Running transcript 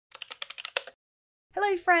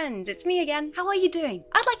Hello friends, it's me again. How are you doing?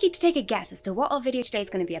 I'd like you to take a guess as to what our video today is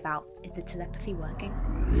going to be about. Is the telepathy working?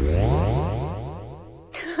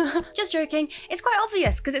 Just joking. It's quite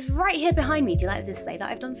obvious because it's right here behind me. Do you like the display that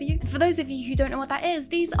I've done for you? For those of you who don't know what that is,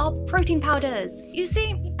 these are protein powders. You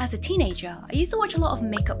see, as a teenager, I used to watch a lot of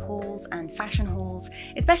makeup hauls and fashion hauls,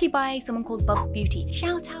 especially by someone called Bubs Beauty.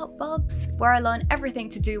 Shout out Bubs, where I learn everything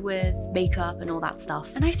to do with makeup and all that stuff.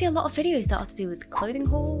 And I see a lot of videos that are to do with clothing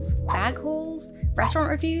hauls, bag hauls, restaurant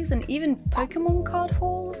reviews, and even Pokemon card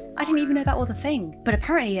hauls. I didn't even know that was a thing, but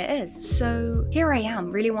apparently it is. So here I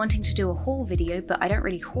am, really wanting to do a haul video, but I don't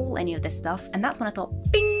really haul any of this stuff. And that's when I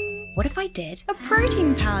thought, bing, what if I did a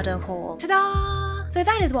protein powder haul? Ta-da! So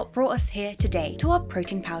that is what brought us here today to our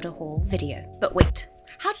protein powder haul video. But wait.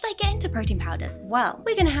 How did I get into protein powders? Well,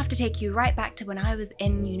 we're gonna have to take you right back to when I was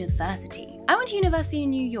in university. I went to university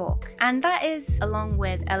in New York, and that is, along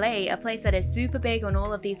with LA, a place that is super big on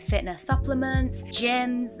all of these fitness supplements,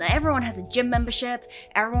 gyms. Everyone has a gym membership.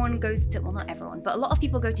 Everyone goes to, well, not everyone, but a lot of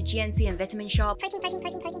people go to GNC and Vitamin Shop.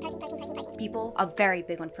 Protein. People are very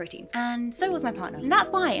big on protein. And so was my partner. And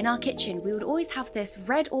that's why in our kitchen, we would always have this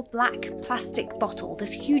red or black plastic bottle,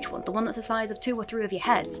 this huge one, the one that's the size of 2 or 3 of your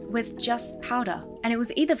heads, with just powder. And it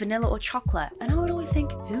was either vanilla or chocolate, and I would always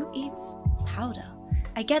think, who eats powder?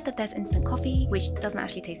 I get that there's instant coffee, which doesn't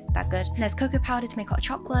actually taste that good, and there's cocoa powder to make hot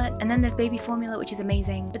chocolate, and then there's baby formula, which is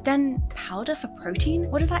amazing, but then powder for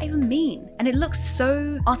protein? What does that even mean? And it looks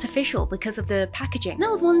so artificial because of the packaging. And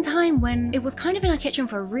there was one time when it was kind of in our kitchen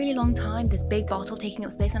for a really long time, this big bottle taking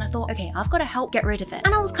up space, and I thought, okay, I've got to help get rid of it.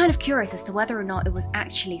 And I was kind of curious as to whether or not it was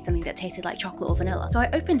actually something that tasted like chocolate or vanilla. So I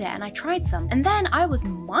opened it and I tried some, and then I was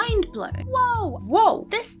mind blown. Whoa,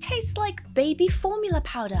 this tastes like baby formula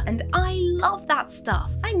powder, and I love that stuff.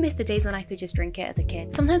 I miss the days when I could just drink it as a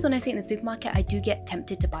kid. Sometimes when I see it in the supermarket, I do get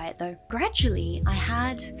tempted to buy it though. Gradually, I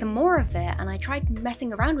had some more of it and I tried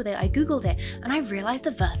messing around with it. I Googled it and I realized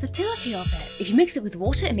the versatility of it. If you mix it with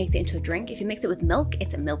water, it makes it into a drink. If you mix it with milk,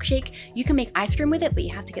 it's a milkshake. You can make ice cream with it, but you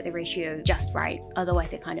have to get the ratio just right.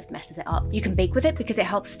 Otherwise, it kind of messes it up. You can bake with it because it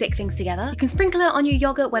helps stick things together. You can sprinkle it on your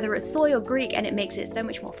yogurt, whether it's soy or Greek, and it makes it so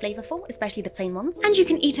much more flavorful, especially the plain ones. And you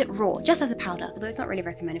can eat it raw, just as a powder. Although it's not really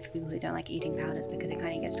recommended for people who don't like eating powders because it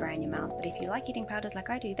kind of gets dry in your mouth, but if you like eating powders like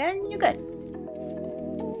I do, then you're good.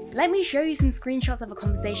 Let me show you some screenshots of a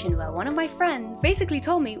conversation where one of my friends basically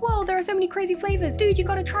told me, whoa, there are so many crazy flavors. Dude, you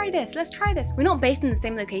gotta try this. Let's try this. We're not based in the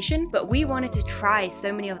same location, but we wanted to try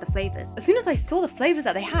so many of the flavors. As soon as I saw the flavors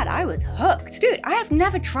that they had, I was hooked. Dude, I have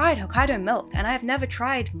never tried Hokkaido milk, and I have never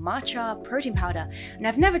tried matcha protein powder, and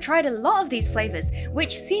I've never tried a lot of these flavors,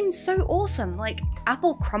 which seems so awesome, like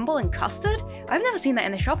apple crumble and custard. I've never seen that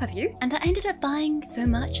in the shop, have you? And I ended up buying so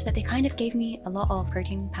much that they kind of gave me a lot of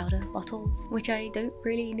protein powder bottles, which I don't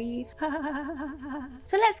really need.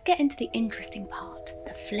 So let's get into the interesting part,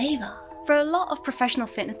 the flavor. For a lot of professional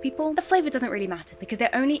fitness people, the flavor doesn't really matter because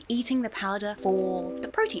they're only eating the powder for the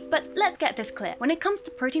protein. But let's get this clear. When it comes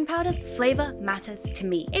to protein powders, flavor matters to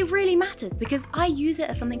me. It really matters because I use it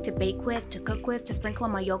as something to bake with, to cook with, to sprinkle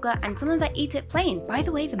on my yogurt, and sometimes I eat it plain. By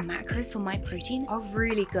the way, the macros for my protein are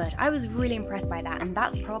really good. I was really impressed by that, and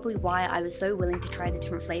that's probably why I was so willing to try the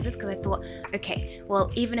different flavors, because I thought, okay,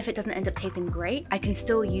 well, even if it doesn't end up tasting great, I can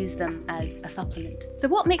still use them as a supplement. So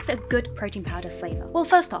what makes a good protein powder flavor? Well,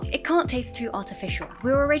 first off, it can't taste too artificial.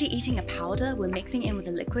 We're already eating a powder, we're mixing it in with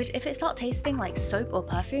a liquid. If it starts tasting like soap or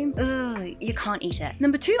perfume, you can't eat it.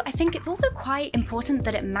 Number 2, I think it's also quite important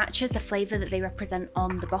that it matches the flavor that they represent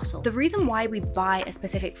on the bottle. The reason why we buy a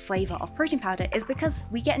specific flavor of protein powder is because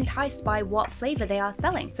we get enticed by what flavor they are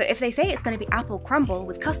selling. So if they say it's going to be apple crumble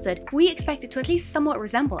with custard, we expect it to at least somewhat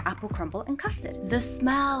resemble apple crumble and custard. The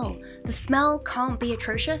smell can't be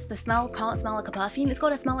atrocious. The smell can't smell like a perfume. It's got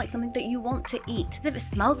to smell like something that you want to eat. If it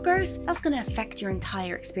smells gross, that's going to affect your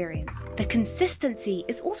entire experience. The consistency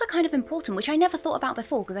is also kind of important, which I never thought about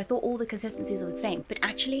before because I thought all the consistencies are the same, but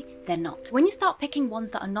actually they're not. When you start picking ones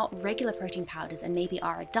that are not regular protein powders and maybe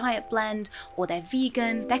are a diet blend or they're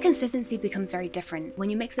vegan, their consistency becomes very different. When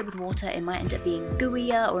you mix it with water, it might end up being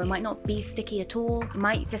gooier, or it might not be sticky at all. It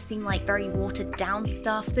might just seem like very watered down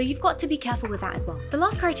stuff. So you've got to be careful with that as well. The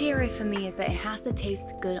last criteria for me is that it has to taste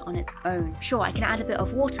good on its own. Sure, I can add a bit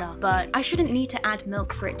of water, but I shouldn't need to add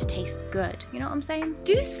milk for it to taste good. You know what I'm saying?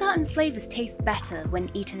 Do certain flavors taste better when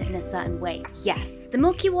eaten in a certain way? Yes. The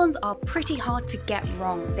milky ones are pretty hard to get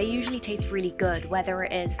wrong. They usually taste really good, whether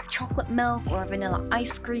it is chocolate milk or a vanilla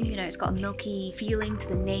ice cream. You know, it's got a milky feeling to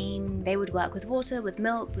the name. They would work with water, with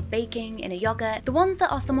milk, with baking, in a yogurt. The ones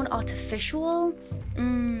that are somewhat artificial,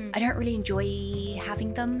 I don't really enjoy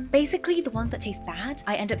having them. Basically, the ones that taste bad,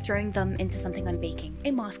 I end up throwing them into something I'm baking.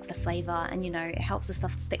 It masks the flavor and, you know, it helps the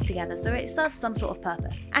stuff stick together, so it serves some sort of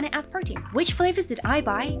purpose. And it adds protein. Which flavors did I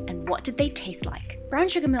buy and what did they taste like? Brown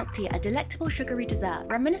sugar milk tea, a delectable sugary dessert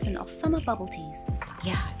reminiscent of summer bubble teas.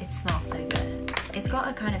 Yeah, it smells so good. It's got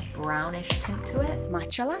a kind of brownish tint to it.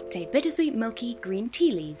 Matcha latte, bittersweet milky green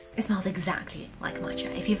tea leaves. It smells exactly like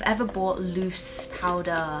matcha. If you've ever bought loose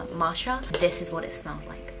powder matcha, this is what it smells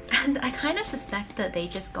like. And I kind of suspect that they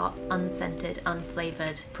just got unscented,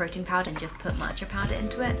 unflavored protein powder and just put matcha powder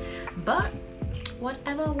into it, but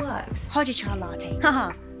whatever works. Hojicha latte.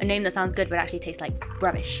 Haha. A name that sounds good but actually tastes like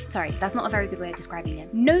rubbish. Sorry, that's not a very good way of describing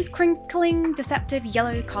it. Nose crinkling, deceptive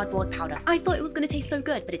yellow cardboard powder. I thought it was going to taste so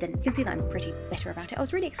good, but it didn't. You can see that I'm pretty bitter about it. I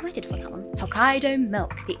was really excited for that one. Hokkaido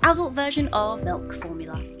milk, the adult version of milk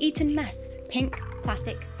formula. Eton mess, pink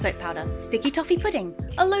plastic soap powder. Sticky toffee pudding,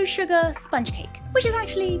 a low sugar sponge cake, which is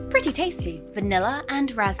actually pretty tasty. Vanilla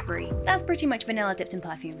and raspberry. That's pretty much vanilla dipped in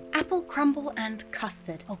perfume. Apple crumble and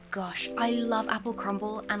custard. Oh gosh, I love apple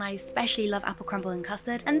crumble, and I especially love apple crumble and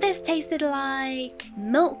custard. And this tasted like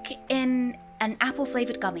milk in an apple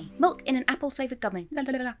flavored gummy. Milk in an apple flavored gummy. Blah,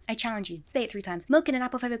 blah, blah, blah. I challenge you. Say it 3 times. Milk in an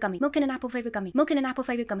apple flavored gummy. Milk in an apple flavored gummy. Milk in an apple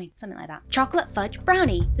flavored gummy. Something like that. Chocolate fudge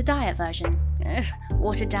brownie. The diet version. Ugh.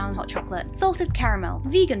 Watered down hot chocolate. Salted caramel.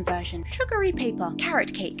 Vegan version. Sugary paper.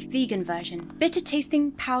 Carrot cake. Vegan version. Bitter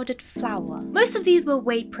tasting powdered flour. Most of these were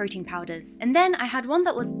whey protein powders. And then I had one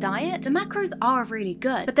that was diet. The macros are really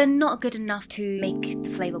good, but they're not good enough to make the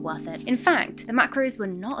flavor worth it. In fact, the macros were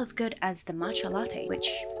not as good as the matcha latte, which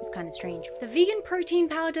is kind of strange. The vegan protein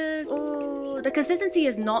powders, the consistency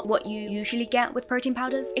is not what you usually get with protein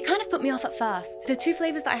powders. It kind of put me off at first. The 2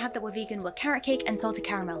 flavors that I had that were vegan were carrot cake and salted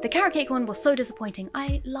caramel. The carrot cake one was so disappointing.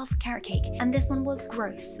 I love carrot cake, and this one was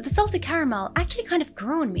gross. The salted caramel actually kind of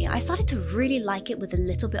grew on me. I started to really like it with a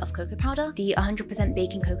little bit of cocoa powder, the 100%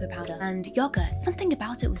 baking cocoa powder, and yogurt. Something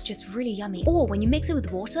about it was just really yummy. Or when you mix it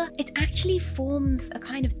with water, it actually forms a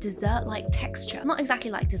kind of dessert-like texture. Not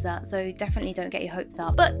exactly like dessert, so definitely don't get your hopes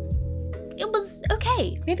up, but it was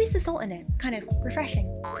okay. Maybe it's the salt in it, kind of refreshing.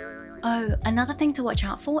 Oh, another thing to watch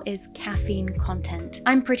out for is caffeine content.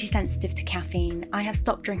 I'm pretty sensitive to caffeine. I have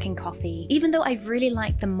stopped drinking coffee. Even though I really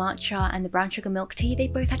liked the matcha and the brown sugar milk tea, they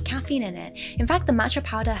both had caffeine in it. In fact, the matcha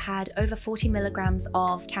powder had over 40 milligrams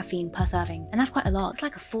of caffeine per serving, and that's quite a lot. It's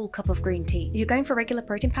like a full cup of green tea. If you're going for regular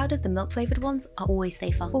protein powders, the milk flavored ones are always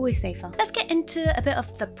safer. Always safer. Let's get into a bit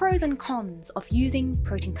of the pros and cons of using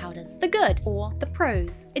protein powders. The good, or the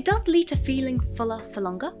pros. It does lead to feeling fuller for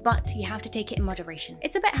longer, but you have to take it in moderation.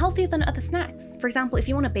 It's a bit healthier than other snacks. For example, if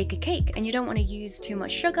you want to bake a cake and you don't want to use too much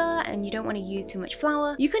sugar and you don't want to use too much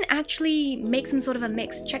flour, you can actually make some sort of a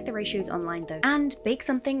mix. Check the ratios online though, and bake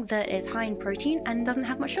something that is high in protein and doesn't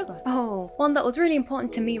have much sugar. Oh, one that was really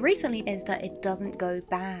important to me recently is that it doesn't go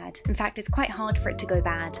bad. In fact, it's quite hard for it to go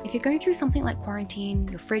bad. If you're going through something like quarantine,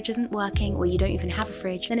 your fridge isn't working, or you don't even have a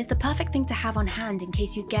fridge, then it's the perfect thing to have on hand in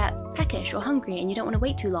case you get peckish or hungry and you don't want to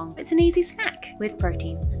wait too long. It's an easy snack with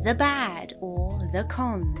protein. The bad, or the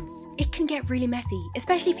cons. It can get really messy,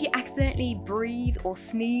 especially if you accidentally breathe or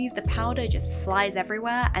sneeze. The powder just flies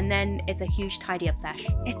everywhere, and then it's a huge tidy up sesh.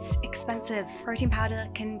 It's expensive. Protein powder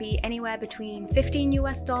can be anywhere between $15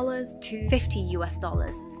 US to $50 US.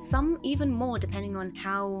 Some even more depending on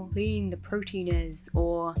how clean the protein is,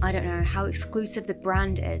 or I don't know, how exclusive the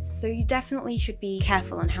brand is. So you definitely should be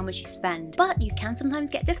careful on how much you spend, but you can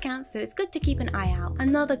sometimes get discounts, so it's good to keep an eye out.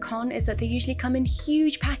 Another con is that they usually come in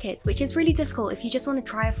huge packets, which is really difficult if you just want to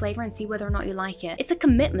try a flavor and see whether or not you like it. It's a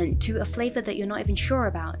commitment to a flavor that you're not even sure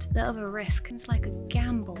about. Bit of a risk. It's like a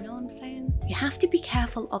gamble, you know what I'm saying? You have to be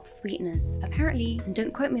careful of sweeteners. Apparently, and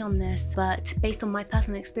don't quote me on this, but based on my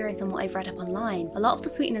personal experience and what I've read up online, a lot of the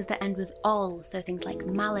sweeteners that end with ol, so things like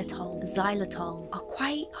maltitol, xylitol, are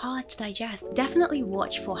quite hard to digest. Definitely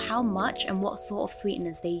watch for how much and what sort of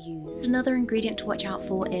sweeteners they use. Another ingredient to watch out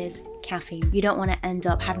for is caffeine. You don't want to end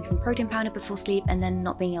up having some protein powder before sleep and then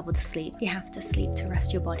not being able to sleep. You have to sleep to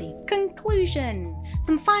rest your body. Conclusion.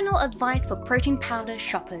 Some final advice for protein powder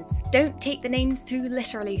shoppers. Don't take the names too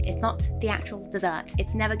literally. It's not the actual dessert.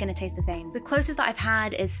 It's never going to taste the same. The closest that I've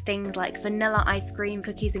had is things like vanilla ice cream,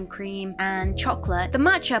 cookies and cream, and chocolate. The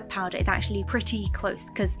matcha powder is actually pretty close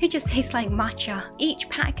because it just tastes like matcha. Each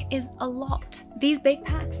pack is a lot. These big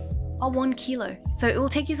packs are 1 kilo. So it will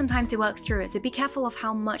take you some time to work through it, so be careful of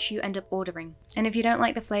how much you end up ordering. And if you don't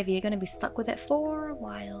like the flavor, you're going to be stuck with it for a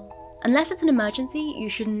while. Unless it's an emergency, you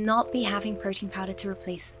should not be having protein powder to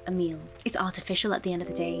replace a meal. It's artificial at the end of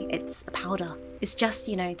the day. It's a powder. It's just,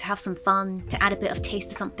 you know, to have some fun, to add a bit of taste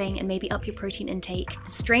to something and maybe up your protein intake.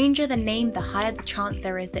 The stranger the name, the higher the chance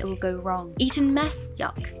there is that it will go wrong. Eat in mess,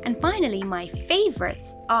 yuck. And finally, my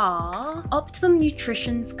favorites are Optimum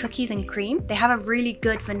Nutrition's cookies and cream. They have a really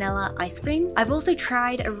good vanilla ice cream. I've also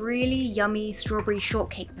tried a really yummy strawberry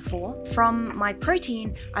shortcake before. From my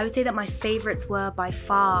protein, I would say that my favorites were by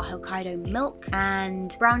far Hokkaido milk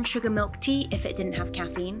and brown sugar milk tea if it didn't have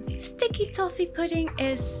caffeine. Sticky toffee pudding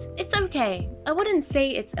it's okay. I wouldn't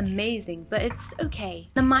say it's amazing, but it's okay.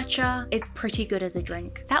 The matcha is pretty good as a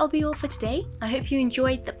drink. That'll be all for today. I hope you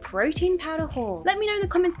enjoyed the protein powder haul. Let me know in the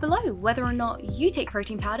comments below whether or not you take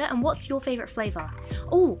protein powder and what's your favorite flavor.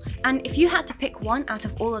 Oh, and if you had to pick one out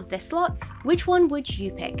of all of this lot, which one would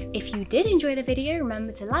you pick? If you did enjoy the video,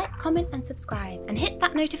 remember to like, comment, and subscribe, and hit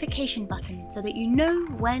that notification button so that you know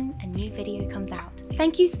when a new video comes out.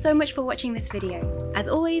 Thank you so much for watching this video. As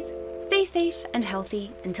always, stay safe and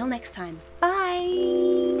healthy until next time. Bye!